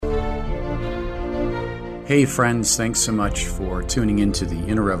Hey friends, thanks so much for tuning into the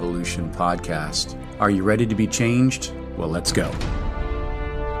Inner Revolution podcast. Are you ready to be changed? Well, let's go.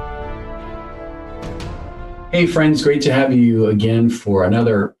 Hey friends, great to have you again for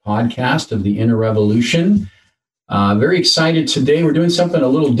another podcast of the Inner Revolution. Very excited today. We're doing something a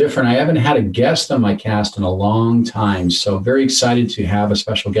little different. I haven't had a guest on my cast in a long time, so very excited to have a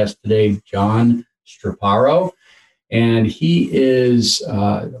special guest today, John Straparo. And he is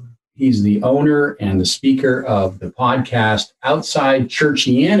he's the owner and the speaker of the podcast Outside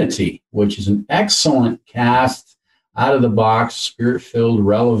Churchianity, which is an excellent cast, out of the box, spirit-filled,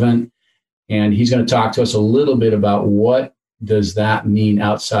 relevant. And he's going to talk to us a little bit about what does that mean,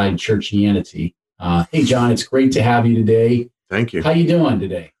 outside churchianity. Hey, John, it's great to have you today. Thank you. How you doing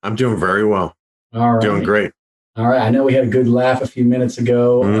today? I'm doing very well. All right. Doing great. All right. I know we had a good laugh a few minutes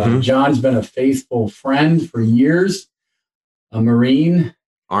ago. Mm-hmm. John's been a faithful friend for years, a Marine.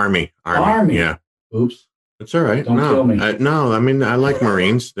 Army. Yeah. Oops. It's all right. Don't kill me. I mean, I like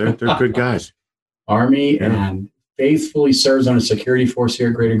Marines. They're good guys. Army, and faithfully serves on a security force here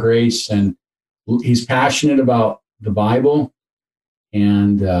at Greater Grace. And he's passionate about the Bible.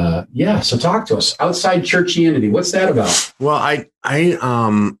 And so talk to us. Outside churchianity. What's that about? Well,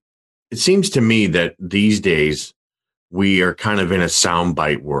 it seems to me that these days we are kind of in a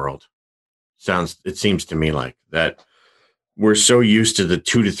soundbite world. It seems to me like that. We're so used to the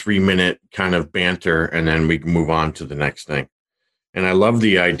 2 to 3 minute kind of banter, and then we move on to the next thing. And I love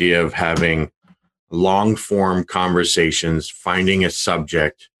the idea of having long form conversations, finding a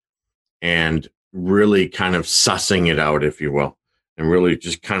subject and really kind of sussing it out, if you will, and really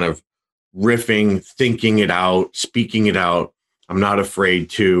just kind of riffing, thinking it out, speaking it out. I'm not afraid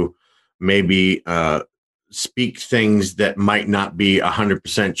to maybe speak things that might not be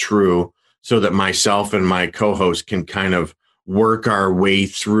 100% true, so that myself and my co-host can kind of work our way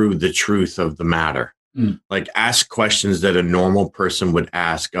through the truth of the matter. Like ask questions that a normal person would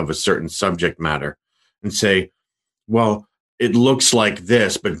ask of a certain subject matter and say, well, it looks like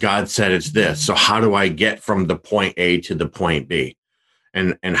this, but God said it's this. So how do I get from the point A to the point B?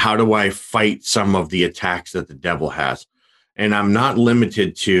 And how do I fight some of the attacks that the devil has? And I'm not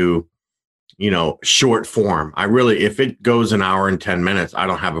limited to, short form. If it goes an hour and 10 minutes, I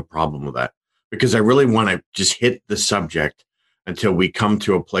don't have a problem with that, because I really want to just hit the subject until we come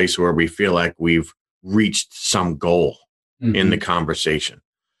to a place where we feel like we've reached some goal in the conversation.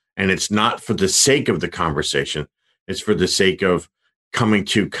 And it's not for the sake of the conversation. It's for the sake of coming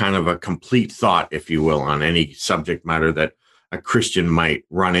to kind of a complete thought, if you will, on any subject matter that a Christian might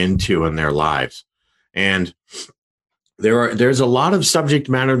run into in their lives. And there's a lot of subject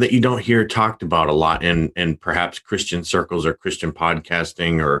matter that you don't hear talked about a lot in perhaps Christian circles or Christian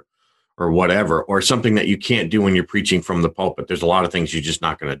podcasting or whatever, or something that you can't do when you're preaching from the pulpit. There's a lot of things you're just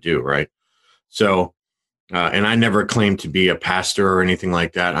not going to do, right? So, and I never claimed to be a pastor or anything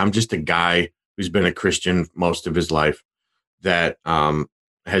like that. I'm just a guy who's been a Christian most of his life that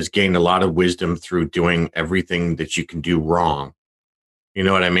has gained a lot of wisdom through doing everything that you can do wrong. You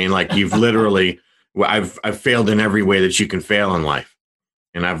know what I mean? Like you've literally, I've failed in every way that you can fail in life.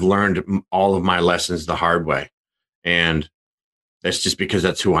 And I've learned all of my lessons the hard way. And that's just because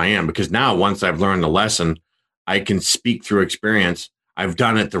that's who I am. Because now, once I've learned the lesson, I can speak through experience. I've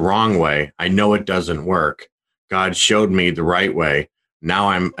done it the wrong way. I know it doesn't work. God showed me the right way. Now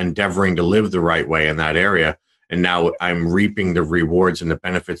I'm endeavoring to live the right way in that area. And now I'm reaping the rewards and the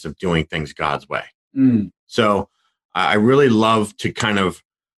benefits of doing things God's way. So I really love to kind of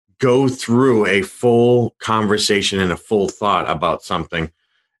go through a full conversation and a full thought about something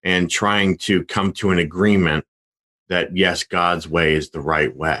and trying to come to an agreement that, yes, God's way is the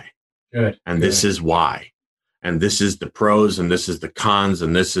right way. Good. And this is why. And this is the pros, and this is the cons,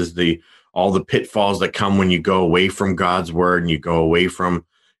 and this is all the pitfalls that come when you go away from God's word and you go away from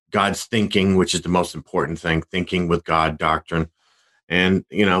God's thinking, which is the most important thing, thinking with God doctrine. And,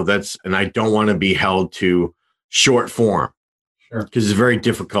 and I don't want to be held to short form. Sure. Because it's very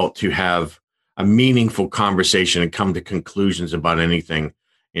difficult to have a meaningful conversation and come to conclusions about anything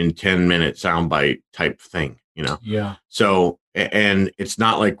in 10-minute soundbite type thing. Yeah. So, and it's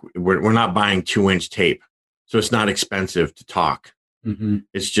not like we're not buying 2-inch tape. So it's not expensive to talk.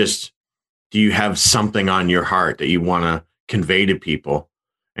 It's just, do you have something on your heart that you want to convey to people?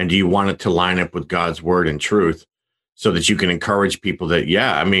 And do you want it to line up with God's word and truth so that you can encourage people that,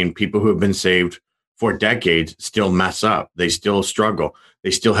 people who have been saved for decades still mess up. They still struggle.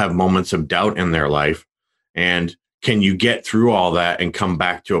 They still have moments of doubt in their life. And can you get through all that and come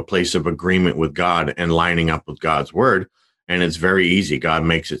back to a place of agreement with God and lining up with God's word? And it's very easy. God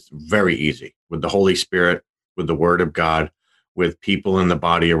makes it very easy with the Holy Spirit, with the word of God, with people in the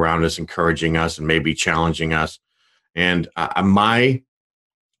body around us, encouraging us and maybe challenging us. And the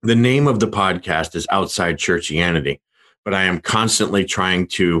name of the podcast is Outside Churchianity, but I am constantly trying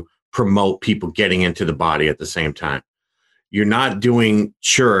to promote people getting into the body at the same time. You're not doing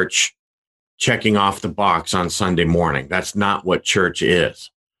church checking off the box on Sunday morning. That's not what church is.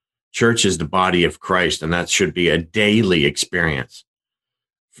 Church is the body of Christ, and that should be a daily experience,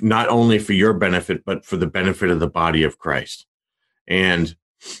 not only for your benefit, but for the benefit of the body of Christ. And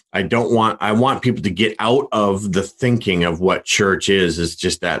I want people to get out of the thinking of what church is. It's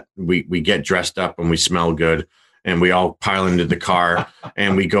just that we get dressed up and we smell good and we all pile into the car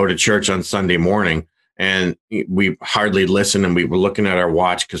and we go to church on Sunday morning and we hardly listen and we were looking at our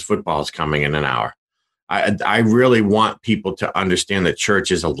watch because football is coming in an hour. I really want people to understand that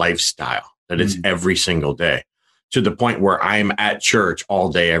church is a lifestyle, that it's every single day, to the point where I'm at church all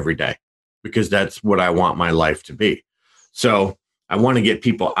day, every day, because that's what I want my life to be. So I want to get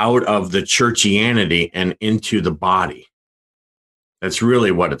people out of the churchianity and into the body. That's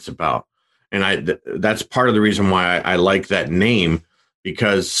really what it's about. And that's part of the reason why I like that name,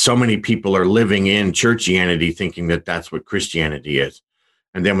 because so many people are living in churchianity thinking that that's what Christianity is.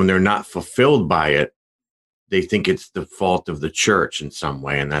 And then when they're not fulfilled by it, they think it's the fault of the church in some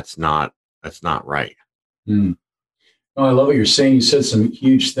way. And that's not right. No, I love what you're saying. You said some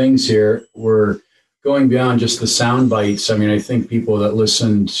huge things here. We're going beyond just the sound bites. I mean, I think people that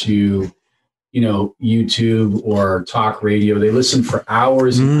listen to, YouTube or talk radio, they listen for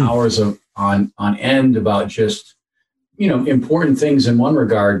hours and hours on end about just, important things in one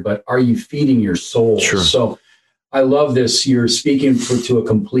regard, but are you feeding your soul? Sure. So I love this. You're speaking to a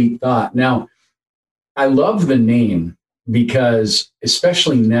complete thought. Now, I love the name because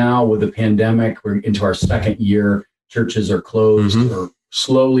especially now with the pandemic, we're into our second year, churches are closed or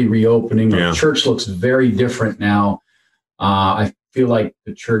slowly reopening. Yeah. The church looks very different now. I feel like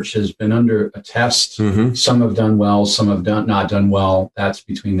the church has been under a test. Some have done well, some have not done well. That's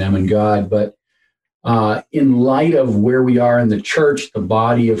between them and God. But in light of where we are in the church, the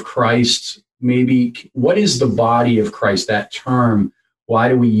body of Christ, maybe what is the body of Christ, that term? Why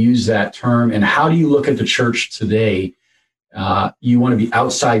do we use that term? And how do you look at the church today? You want to be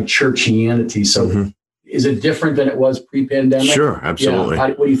outside churchianity. So is it different than it was pre-pandemic? Sure, absolutely. Yeah.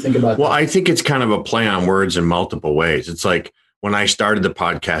 What do you think about that? Well, I think it's kind of a play on words in multiple ways. It's like when I started the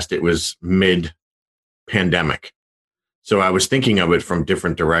podcast, it was mid-pandemic. So I was thinking of it from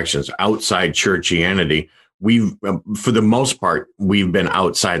different directions. Outside churchianity, for the most part, we've been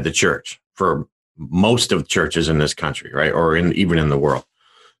outside the church for most of churches in this country, right? Or even in the world.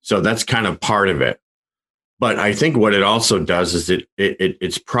 So that's kind of part of it. But I think what it also does is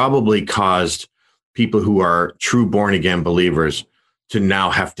it's probably caused people who are true born again believers to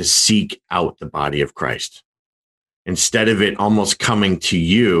now have to seek out the body of Christ. Instead of it almost coming to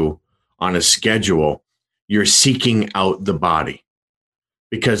you on a schedule, you're seeking out the body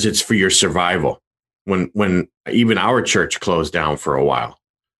because it's for your survival. When even our church closed down for a while,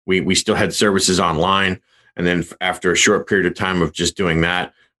 we still had services online. And then after a short period of time of just doing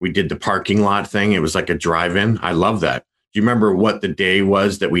that, we did the parking lot thing. It was like a drive-in. I love that. Do you remember what the day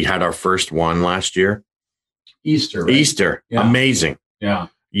was that we had our first one last year? Easter. Right? Easter. Yeah. Amazing. Yeah.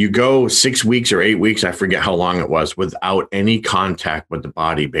 You go 6 weeks or 8 weeks, I forget how long it was, without any contact with the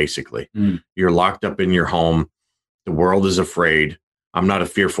body, basically. You're locked up in your home. The world is afraid. I'm not a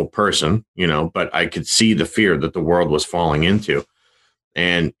fearful person, but I could see the fear that the world was falling into.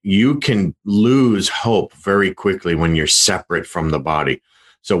 And you can lose hope very quickly when you're separate from the body.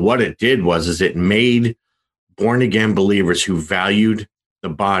 So what it did was it made born again believers who valued the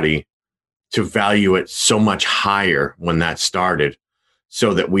body to value it so much higher when that started,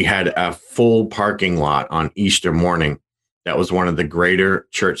 so that we had a full parking lot on Easter morning. That was one of the greater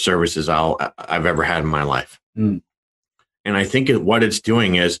church services I've ever had in my life. And I think what it's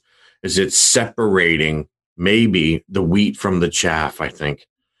doing is it's separating maybe the wheat from the chaff. I think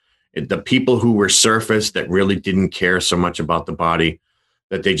the people who were surface that really didn't care so much about the body,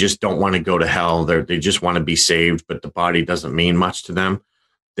 that they just don't want to go to hell. They just want to be saved, but the body doesn't mean much to them.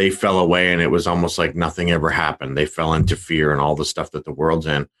 They fell away and it was almost like nothing ever happened. They fell into fear and all the stuff that the world's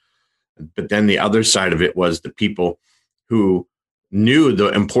in. But then the other side of it was the people who knew the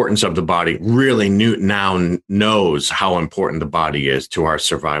importance of the body, really knows how important the body is to our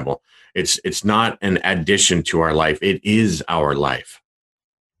survival. It's not an addition to our life. It is our life.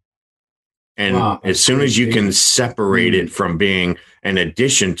 And as soon as you can separate it from being an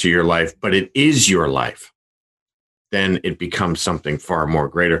addition to your life, but it is your life, then it becomes something far more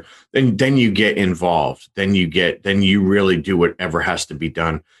greater. Then you get involved. Then you really do whatever has to be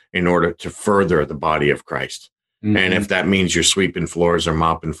done in order to further the body of Christ. Mm-hmm. And if that means you're sweeping floors or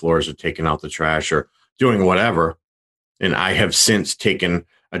mopping floors or taking out the trash or doing whatever, and I have since taken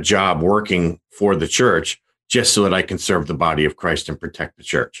a job working for the church just so that I can serve the body of Christ and protect the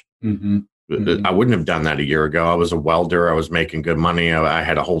church. Mm-hmm. Mm-hmm. I wouldn't have done that a year ago. I was a welder. I was making good money. I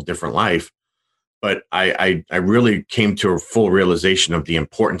had a whole different life. But I really came to a full realization of the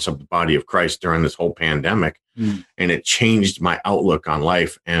importance of the body of Christ during this whole pandemic. Mm. And it changed my outlook on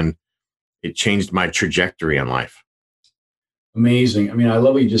life, and it changed my trajectory in life. Amazing. I mean, I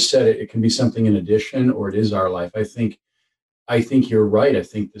love what you just said. It can be something in addition, or it is our life. I think you're right. I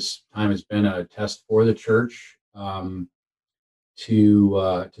think this time has been a test for the church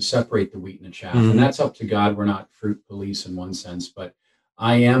to separate the wheat and the chaff, Mm-hmm. and that's up to God. We're not fruit police in one sense, but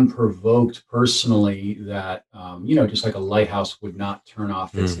I am provoked personally that just like a lighthouse would not turn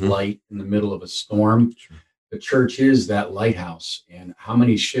off its Mm-hmm. light in the middle of a storm. Sure. The church is that lighthouse, and how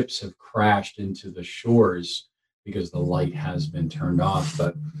many ships have crashed into the shores because the light has been turned off.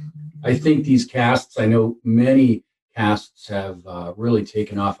 But I think these casts, I know many casts have really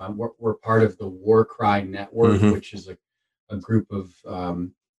taken off. We're part of the War Cry Network, Mm-hmm. which is a group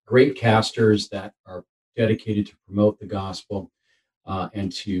of great casters that are dedicated to promote the gospel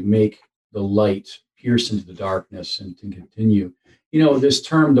and to make the light pierce into the darkness and to continue. This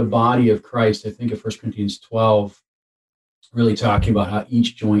term, the body of Christ, I think of 1 Corinthians 12, really talking about how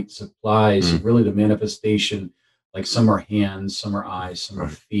each joint supplies really the manifestation, like some are hands, some are eyes, some are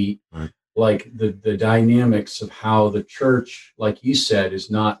feet. Right. Like the dynamics of how the church, like you said,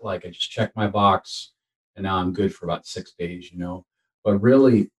 is not like I just check my box and now I'm good for about 6 days, but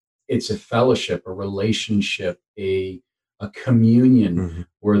really it's a fellowship, a relationship, a communion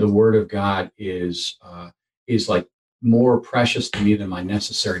where the word of God is like more precious to me than my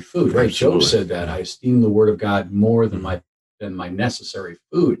necessary food. Right? Absolutely. Job said that I esteem the word of God more than my necessary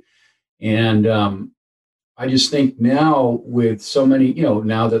food. And I just think now with so many,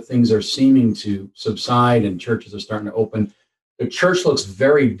 now that things are seeming to subside and churches are starting to open, the church looks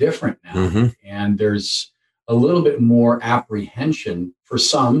very different now. Mm-hmm. And there's a little bit more apprehension for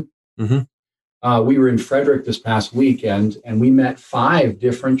some. Mm-hmm. We were in Frederick this past weekend, and we met 5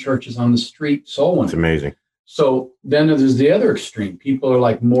 different churches on the street soul winning. It's amazing. So then there's the other extreme. People are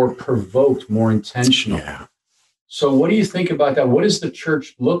like more provoked, more intentional. Yeah. So what do you think about that? What does the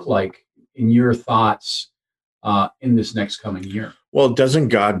church look like in your thoughts in this next coming year? Well, doesn't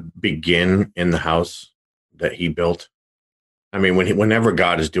God begin in the house that he built? I mean, whenever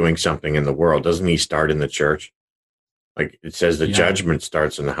God is doing something in the world, doesn't he start in the church? Like it says the judgment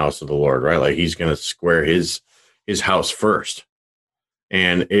starts in the house of the Lord, right? Like he's going to square his house first.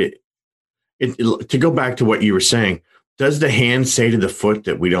 And it to go back to what you were saying, does the hand say to the foot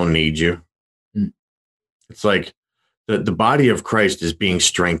that we don't need you? It's like the body of Christ is being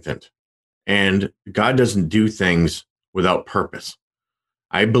strengthened, and God doesn't do things without purpose.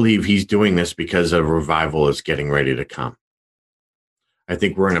 I believe he's doing this because a revival is getting ready to come. I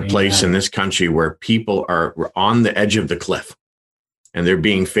think we're in a place in this country where people are on the edge of the cliff and they're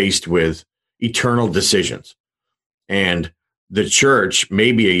being faced with eternal decisions. And the church,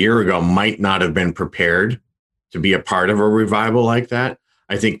 maybe a year ago, might not have been prepared to be a part of a revival like that.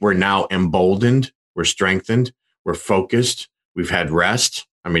 I think we're now emboldened, we're strengthened, we're focused, we've had rest.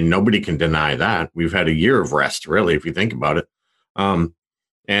 I mean, nobody can deny that. We've had a year of rest, really, if you think about it.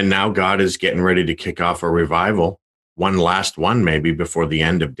 And now God is getting ready to kick off a revival, one last one maybe before the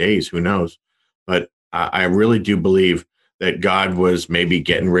end of days, who knows? But I really do believe that God was maybe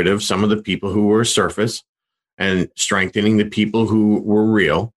getting rid of some of the people who were surface and strengthening the people who were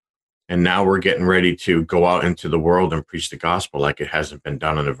real. And now we're getting ready to go out into the world and preach the gospel like it hasn't been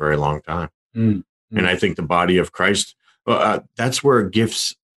done in a very long time. And I think the body of Christ, that's where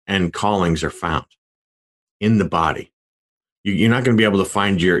gifts and callings are found, in the body. You're not going to be able to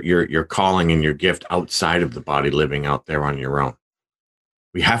find your calling and your gift outside of the body, living out there on your own.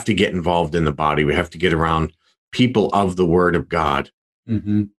 We have to get involved in the body. We have to get around people of the word of God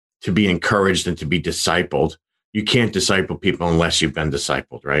to be encouraged and to be discipled. You can't disciple people unless you've been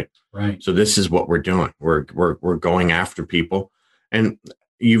discipled, right? Right. So this is what we're doing. We're going after people. And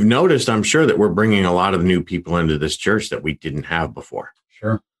you've noticed, I'm sure, that we're bringing a lot of new people into this church that we didn't have before.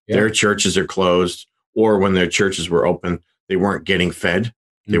 Sure. Yeah. Their churches are closed, or when their churches were open, they weren't getting fed.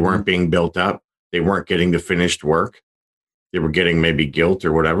 They weren't being built up. They weren't getting the finished work. They were getting maybe guilt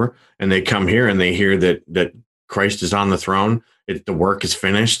or whatever. And they come here and they hear that Christ is on the throne, the work is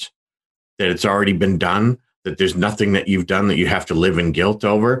finished, that it's already been done, that there's nothing that you've done that you have to live in guilt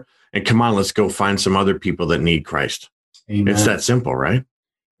over. And come on, let's go find some other people that need Christ. Amen. It's that simple, right?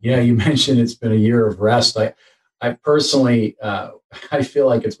 Yeah, you mentioned it's been a year of rest. I personally, I feel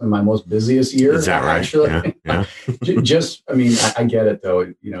like it's been my most busiest year. Is that right? Actually, Yeah. just, I mean, I get it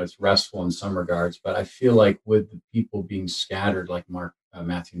though. It's restful in some regards, but I feel like with the people being scattered, like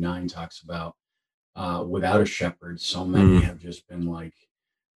Matthew 9 talks about, without a shepherd, so many have just been like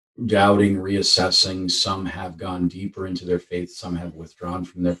doubting, reassessing. Some have gone deeper into their faith. Some have withdrawn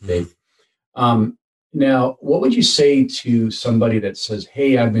from their faith. Now, what would you say to somebody that says,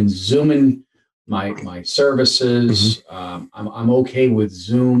 "Hey, I've been Zooming my services. I'm okay with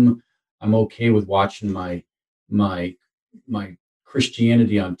Zoom. I'm okay with watching my my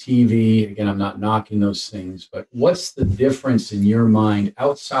Christianity on TV." Again, I'm not knocking those things, but what's the difference in your mind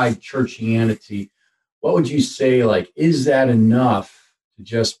outside churchianity? What would you say? Like, is that enough to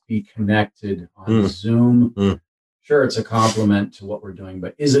just be connected on Zoom? Sure, it's a compliment to what we're doing,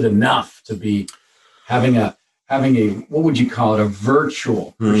 but is it enough to be having a what would you call it, a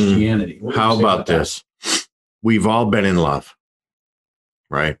virtual Christianity? How about this? We've all been in love,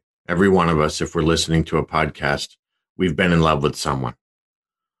 right? Every one of us, if we're listening to a podcast, we've been in love with someone.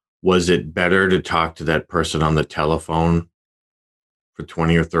 Was it better to talk to that person on the telephone for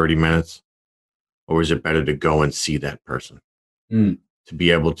 20 or 30 minutes? Or is it better to go and see that person? To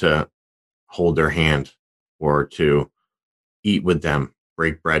be able to hold their hand or to eat with them,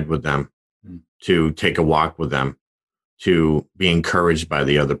 break bread with them, to take a walk with them, to be encouraged by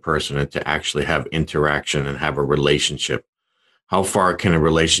the other person, and to actually have interaction and have a relationship. How far can a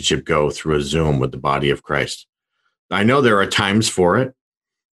relationship go through a Zoom with the body of Christ? I know there are times for it,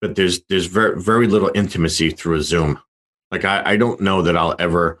 but there's very, very little intimacy through a Zoom. Like I don't know that I'll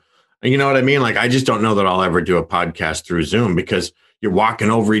ever, you know what I mean? Like I just don't know that I'll ever do a podcast through Zoom because you're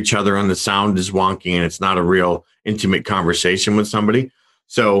walking over each other and the sound is wonky and it's not a real intimate conversation with somebody.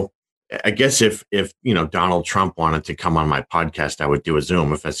 So I guess if Donald Trump wanted to come on my podcast, I would do a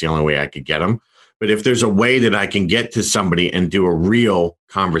Zoom if that's the only way I could get him. But if there's a way that I can get to somebody and do a real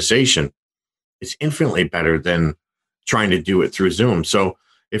conversation, it's infinitely better than trying to do it through Zoom. So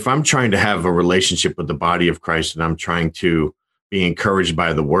if I'm trying to have a relationship with the body of Christ and I'm trying to be encouraged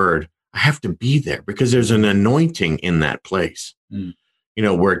by the word, I have to be there because there's an anointing in that place,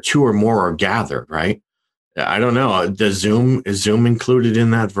 where two or more are gathered, right? I don't know. Is Zoom included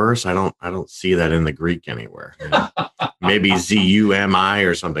in that verse? I don't see that in the Greek anywhere. Maybe ZUMI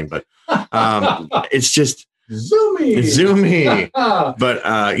or something, but it's just Zoomy. But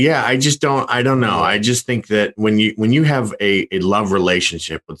I don't know. I just think that when you have a love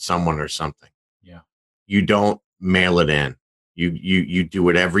relationship with someone or something, you don't mail it in. You do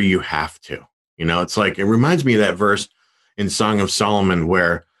whatever you have to. It's like, it reminds me of that verse in Song of Solomon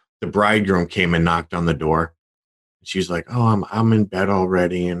where the bridegroom came and knocked on the door. She's like, "Oh, I'm in bed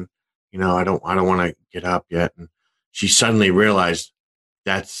already, and I don't want to get up yet." And she suddenly realized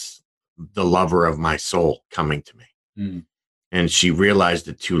that's the lover of my soul coming to me. And she realized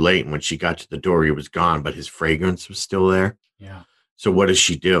it too late. And when she got to the door, he was gone, but his fragrance was still there. Yeah. So what does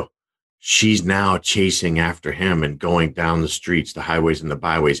she do? She's now chasing after him and going down the streets, the highways and the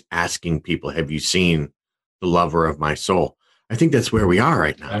byways, asking people, "Have you seen the lover of my soul?" I think that's where we are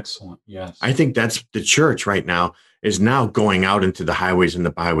right now. Excellent. Yes. I think that's the church right now is now going out into the highways and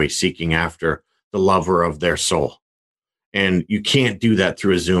the byways, seeking after the lover of their soul. And you can't do that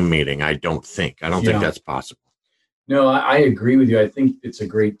through a Zoom meeting. I don't think that's possible. No, I agree with you. I think it's a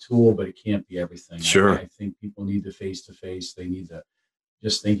great tool, but it can't be everything. Sure. I think people need the face-to-face. They need the,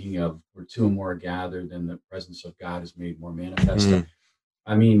 just thinking of where two or more are gathered, then the presence of God is made more manifest.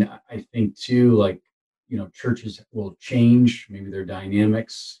 I mean, I think too, like, churches will change, maybe their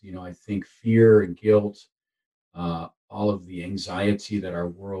dynamics. I think fear and guilt, all of the anxiety that our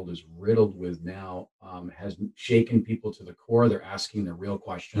world is riddled with now has shaken people to the core. They're asking the real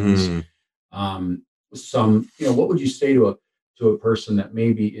questions. What would you say to a person that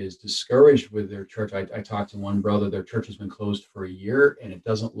maybe is discouraged with their church? I talked to one brother, their church has been closed for a year and it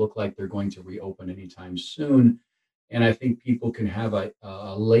doesn't look like they're going to reopen anytime soon. And I think people can have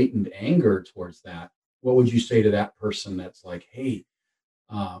a latent anger towards that. What would you say to that person that's like, "Hey,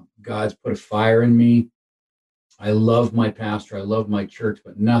 God's put a fire in me. I love my pastor. I love my church,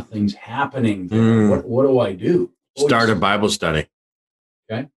 but nothing's happening there. What do I do?" Start a Bible study.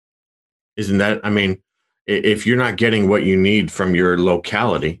 Okay. Isn't that, if you're not getting what you need from your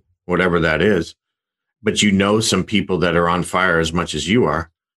locality, whatever that is, but some people that are on fire as much as you are,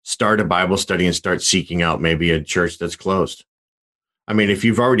 start a Bible study and start seeking out maybe a church that's closed. If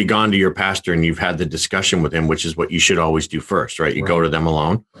you've already gone to your pastor and you've had the discussion with him, which is what you should always do first, right? You go to them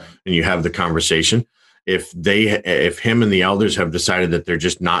alone and you have the conversation. If him and the elders have decided that they're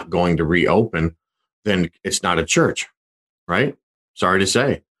just not going to reopen, then it's not a church, right? Sorry to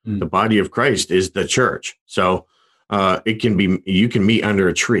say. The body of Christ is the church. So You can meet under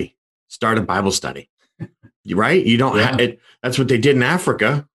a tree, start a Bible study, right? You don't have it. That's what they did in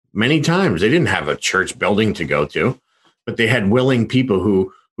Africa many times. They didn't have a church building to go to, but they had willing people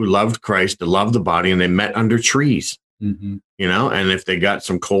who loved Christ, to love the body, and they met under trees, and if they got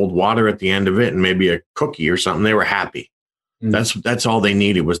some cold water at the end of it and maybe a cookie or something, they were happy. That's all they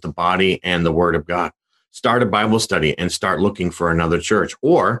needed was the body and the word of God. Start a Bible study and start looking for another church,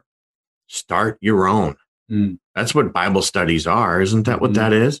 or start your own. That's what Bible studies are. Isn't that what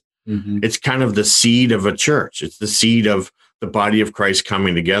that is? It's kind of the seed of a church. It's the seed of the body of Christ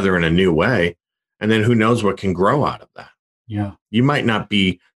coming together in a new way. And then who knows what can grow out of that? Yeah. You might not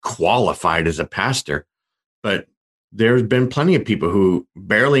be qualified as a pastor, but there's been plenty of people who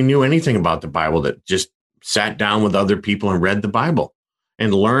barely knew anything about the Bible that just sat down with other people and read the Bible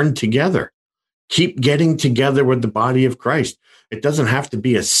and learned together. Keep getting together with the body of Christ. It doesn't have to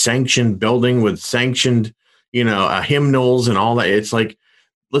be a sanctioned building with sanctioned, hymnals and all that. It's like,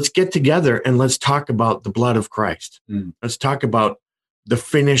 let's get together and let's talk about the blood of Christ. Let's talk about the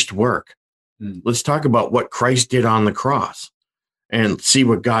finished work. Let's talk about what Christ did on the cross and see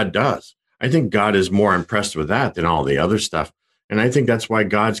what God does. I think God is more impressed with that than all the other stuff. And I think that's why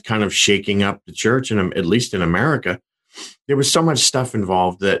God's kind of shaking up the church, and at least in America. There was so much stuff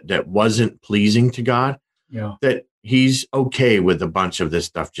involved that wasn't pleasing to God, that he's okay with a bunch of this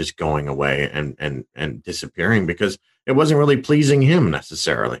stuff just going away and disappearing because it wasn't really pleasing him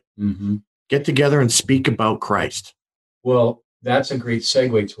necessarily. Get together and speak about Christ. Well, that's a great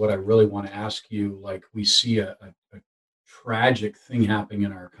segue to what I really want to ask you. Like, we see a tragic thing happening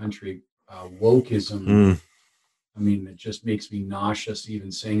in our country, wokeism. I mean, it just makes me nauseous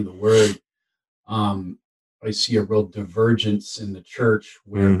even saying the word. I see a real divergence in the church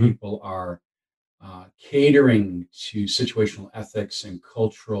where people are catering to situational ethics and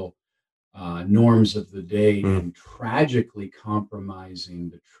cultural norms of the day and tragically compromising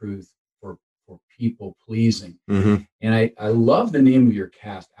the truth for people pleasing. And I love the name of your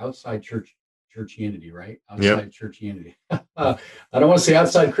cast, Outside Churchianity, right? Outside Churchianity. I don't want to say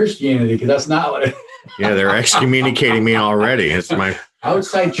outside Christianity because that's not what it is. Yeah, they're excommunicating me already. It's my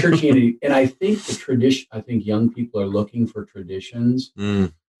outside churchianity. And I think I think young people are looking for traditions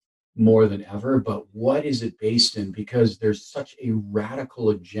more than ever, but what is it based in? Because there's such a radical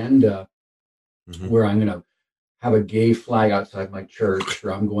agenda where I'm going to have a gay flag outside my church,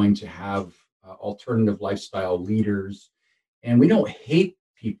 or I'm going to have alternative lifestyle leaders. And we don't hate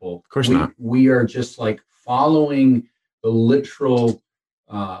people. Of course not. We are just like following the literal,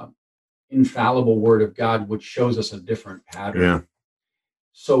 infallible word of God, which shows us a different pattern. Yeah.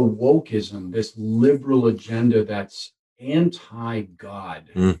 So wokeism, this liberal agenda that's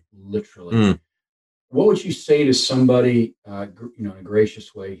anti-God, literally. What would you say to somebody, in a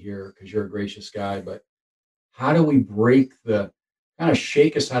gracious way here, because you're a gracious guy, but how do we break kind of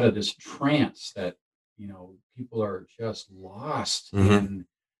shake us out of this trance that, people are just lost in,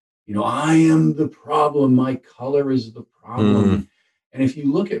 I am the problem, my color is the problem. And if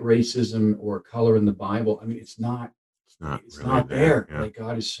you look at racism or color in the Bible, I mean, it's not really not there. Yeah. Like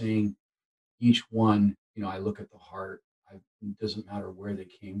God is saying, each one, I look at the heart. It doesn't matter where they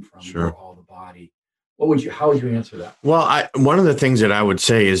came from, or all the body. How would you answer that? Well, one of the things that I would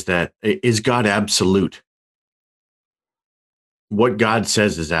say is that, is God absolute? What God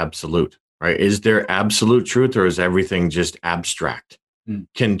says is absolute, right? Is there absolute truth, or is everything just abstract?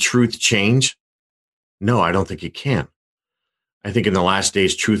 Can truth change? No, I don't think it can. I think in the last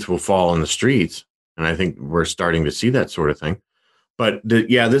days, truth will fall in the streets. And I think we're starting to see that sort of thing. But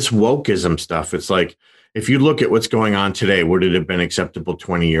this wokeism stuff, it's like, if you look at what's going on today, would it have been acceptable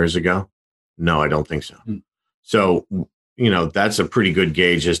 20 years ago? No, I don't think so. So, that's a pretty good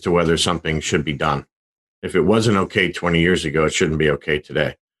gauge as to whether something should be done. If it wasn't okay 20 years ago, it shouldn't be okay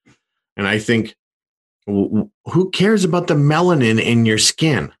today. And I think, who cares about the melanin in your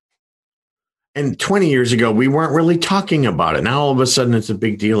skin? And 20 years ago, we weren't really talking about it. Now, all of a sudden, it's a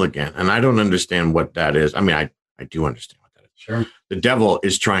big deal again. And I don't understand what that is. I mean, I do understand what that is. Sure. The devil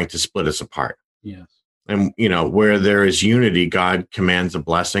is trying to split us apart. Yes. And, where there is unity, God commands a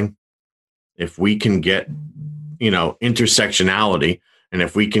blessing. If we can get, intersectionality, and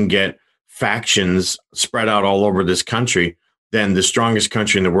if we can get factions spread out all over this country, then the strongest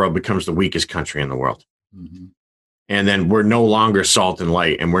country in the world becomes the weakest country in the world. And then we're no longer salt and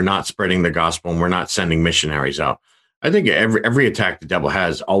light, and we're not spreading the gospel, and we're not sending missionaries out. I think every attack the devil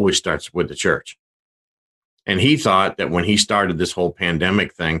has always starts with the church. And he thought that when he started this whole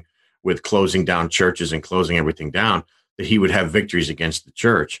pandemic thing with closing down churches and closing everything down, that he would have victories against the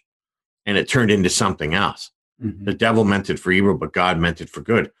church. And it turned into something else. The devil meant it for evil, but God meant it for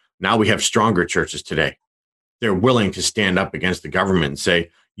good. Now we have stronger churches today. they're willing to stand up against the government and say,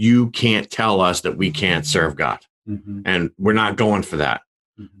 you can't tell us that we can't serve God. Mm-hmm. And we're not going for that.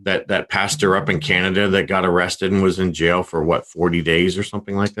 Mm-hmm. That pastor up in Canada that got arrested and was in jail for 40 days or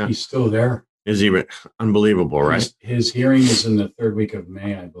something like that? He's still there. Is he? Unbelievable, right? His hearing is in the third week of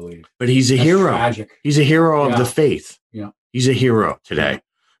May, I believe. But he's a hero. Tragic. He's a hero of the faith. Yeah. He's a hero today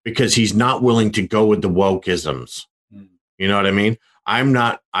because he's not willing to go with the wokeisms. Mm. You know what I mean? I'm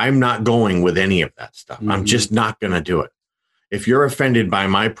not going with any of that stuff. Mm-hmm. I'm just not going to do it. If you're offended by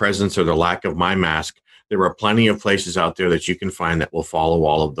my presence or the lack of my mask, there are plenty of places out there that you can find that will follow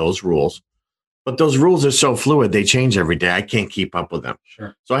all of those rules. But those rules are so fluid, they change every day. I can't keep up with them.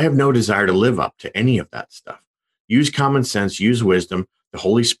 Sure. So I have no desire to live up to any of that stuff. Use common sense, use wisdom. The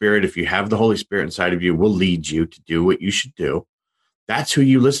Holy Spirit, if you have the Holy Spirit inside of you, will lead you to do what you should do. That's who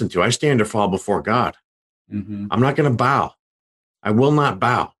you listen to. I stand or fall before God. Mm-hmm. I'm not going to bow. I will not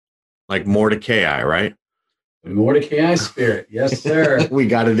bow. Like Mordecai, right? The Mordecai spirit. Yes, sir. We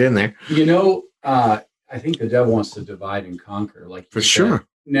got it in there. You know, I think the devil wants to divide and conquer. Like for sure.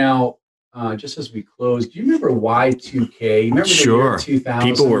 Now, just as we close, do you remember Y2K? You remember the year 2000?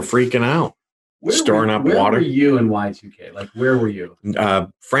 People were freaking out. Storing up water. Where were you in Y2K? Like, where were you?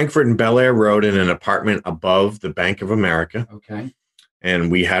 Frankfurt and Bel Air Road in an apartment above the Bank of America. Okay.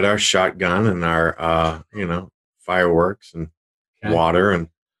 And we had our shotgun and our, fireworks and water.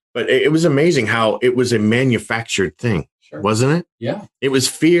 But it was amazing how it was a manufactured thing, wasn't it? Yeah. It was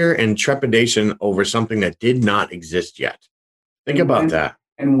fear and trepidation over something that did not exist yet. Think about that.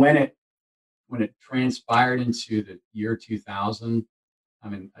 And when it transpired into the year 2000, I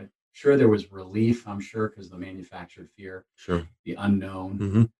mean, I'm sure there was relief, I'm sure, because the manufactured fear, the unknown.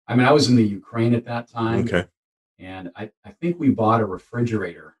 Mm-hmm. I mean, I was in the Ukraine at that time. Okay. And I think we bought a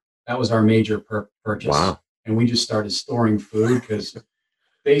refrigerator. That was our major purchase. Wow. And we just started storing food because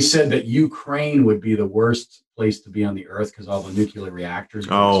they said that Ukraine would be the worst place to be on the earth because all the nuclear reactors.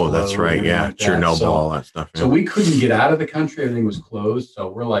 Oh, that's right. Yeah. Like Chernobyl, all that stuff. Yeah. So we couldn't get out of the country. Everything was closed. So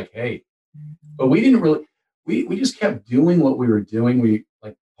we're like, hey, but we didn't really, we just kept doing what we were doing. We,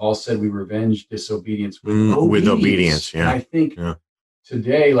 like Paul said, we revenged disobedience with obedience. Yeah. And I think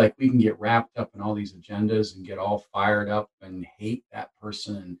today, like we can get wrapped up in all these agendas and get all fired up and hate that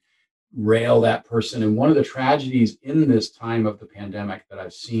person and rail that person. And one of the tragedies in this time of the pandemic that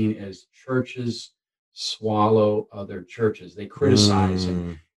I've seen is churches swallow other churches. They criticize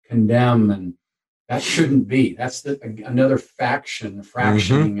and condemn, and that shouldn't be. That's another fractioning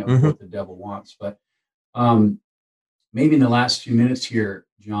of what the devil wants. But maybe in the last few minutes here,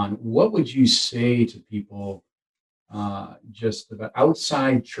 John, what would you say to people just about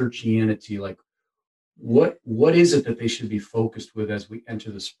outside churchianity? Like, what is it that they should be focused with as we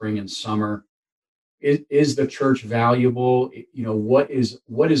enter the spring and summer? Is the church valuable? You know, what is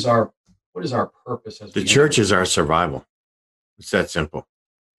our purpose as the church is our survival? It's that simple.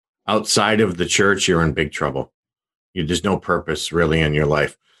 Outside of the church, you're in big trouble. There's no purpose really in your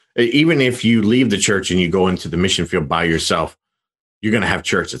life. Even if you leave the church and you go into the mission field by yourself, you're going to have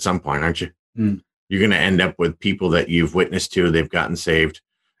church at some point, aren't you? Mm. You're going to end up with people that you've witnessed to, they've gotten saved,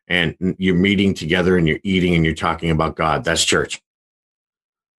 and you're meeting together and you're eating and you're talking about God. That's church.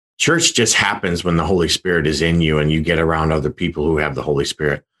 Church just happens when the Holy Spirit is in you and you get around other people who have the Holy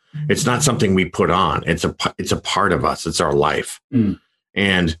Spirit. It's not something we put on. It's a part of us. It's our life. Mm.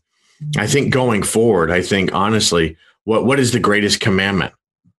 And I think going forward, honestly, what is the greatest commandment?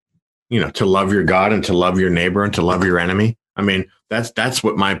 To love your God and to love your neighbor and to love your enemy. I mean, that's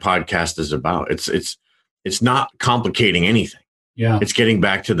what my podcast is about. It's not complicating anything. Yeah. It's getting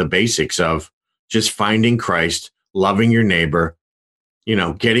back to the basics of just finding Christ, loving your neighbor,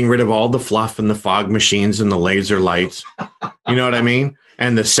 getting rid of all the fluff and the fog machines and the laser lights. You know what I mean?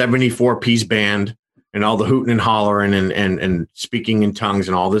 And the 74-piece band and all the hooting and hollering and speaking in tongues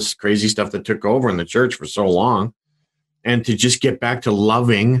and all this crazy stuff that took over in the church for so long. And to just get back to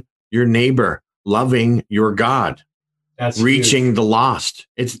loving your neighbor, loving your God, that's reaching huge. The lost.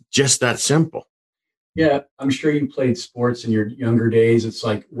 It's just that simple. Yeah, I'm sure you played sports in your younger days. It's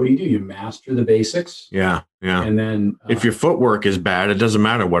like, what do? You master the basics. Yeah. And then if your footwork is bad, it doesn't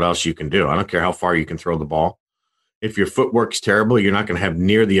matter what else you can do. I don't care how far you can throw the ball. If your footwork's terrible, you're not going to have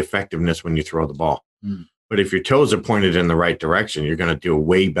near the effectiveness when you throw the ball. Mm. But if your toes are pointed in the right direction, you're going to do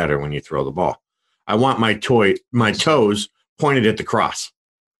way better when you throw the ball. I want my toes pointed at the cross.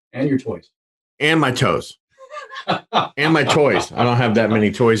 And your toys. And my toes. And my toys. I don't have that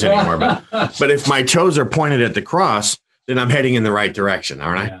many toys anymore. But if my toes are pointed at the cross, then I'm heading in the right direction,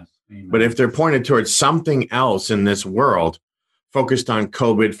 aren't I? Yeah, but if they're pointed towards something else in this world, focused on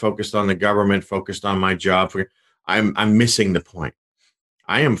COVID, focused on the government, focused on my job, I'm missing the point.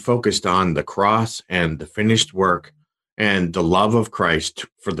 I am focused on the cross and the finished work and the love of Christ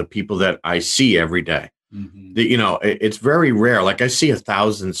for the people that I see every day. Mm-hmm. It's very rare. Like I see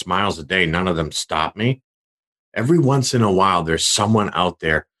 1,000 smiles a day. None of them stop me. Every once in a while, there's someone out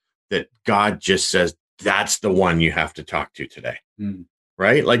there that God just says, that's the one you have to talk to today. Mm.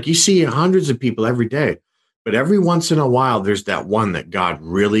 Right? Like you see hundreds of people every day, but every once in a while, there's that one that God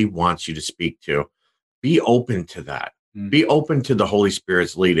really wants you to speak to. Be open to that. Mm. Be open to the Holy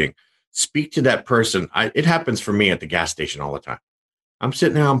Spirit's leading. Speak to that person. It happens for me at the gas station all the time. I'm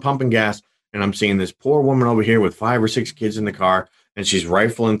sitting there, I'm pumping gas, and I'm seeing this poor woman over here with 5 or 6 kids in the car, and she's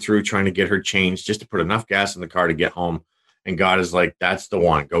rifling through trying to get her change just to put enough gas in the car to get home. And God is like, that's the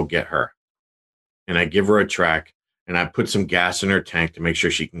one. Go get her. And I give her a track, and I put some gas in her tank to make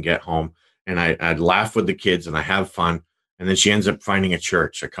sure she can get home. And I laugh with the kids, and I have fun. And then she ends up finding a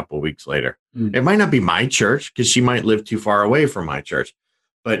church a couple of weeks later. Mm. It might not be my church because she might live too far away from my church,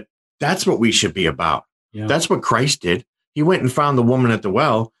 but that's what we should be about. Yeah. That's what Christ did. He went and found the woman at the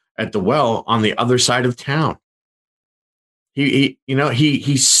well on the other side of town. He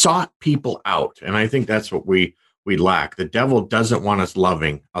sought people out. And I think that's what we lack. The devil doesn't want us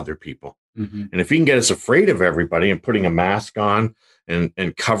loving other people. Mm-hmm. And if he can get us afraid of everybody and putting a mask on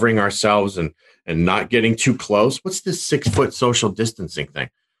and covering ourselves and not getting too close, what's this 6-foot social distancing thing?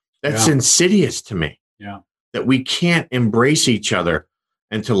 That's insidious to me. Yeah. That we can't embrace each other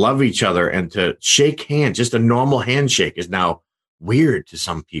and to love each other and to shake hands. Just a normal handshake is now weird to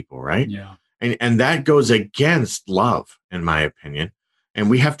some people, right? Yeah. And that goes against love, in my opinion. And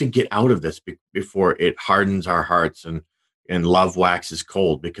we have to get out of this before it hardens our hearts and love waxes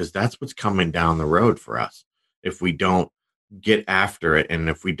cold, because that's what's coming down the road for us if we don't get after it and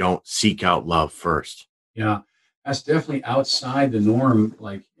if we don't seek out love first. Yeah. That's definitely outside the norm.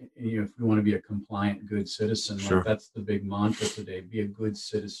 Like, if we want to be a compliant, good citizen, Sure. Like that's the big mantra today, be a good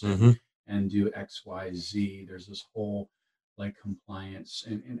citizen Mm-hmm. and do X, Y, Z. There's this whole like compliance.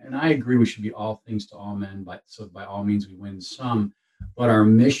 And I agree we should be all things to all men, so by all means we win some, but our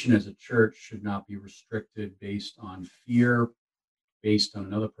mission as a church should not be restricted based on fear, based on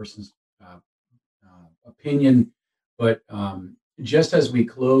another person's opinion. But just as we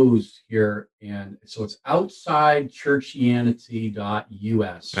close here, and so it's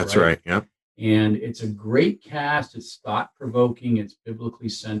outsidechurchianity.us. That's right. Yeah. And it's a great cast. It's thought-provoking. It's biblically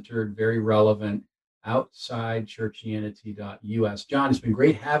centered, very relevant. Outsidechurchianity.us. John, it's been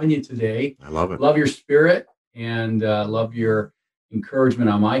great having you today. I love it. Love your spirit and love your encouragement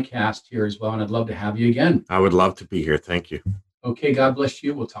on my cast here as well. And I'd love to have you again. I would love to be here. Thank you. Okay. God bless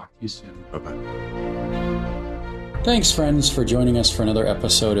you. We'll talk to you soon. Bye-bye. Thanks, friends, for joining us for another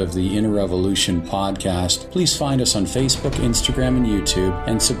episode of the Inner Revolution podcast. Please find us on Facebook, Instagram, and YouTube,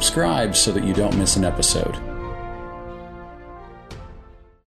 and subscribe so that you don't miss an episode.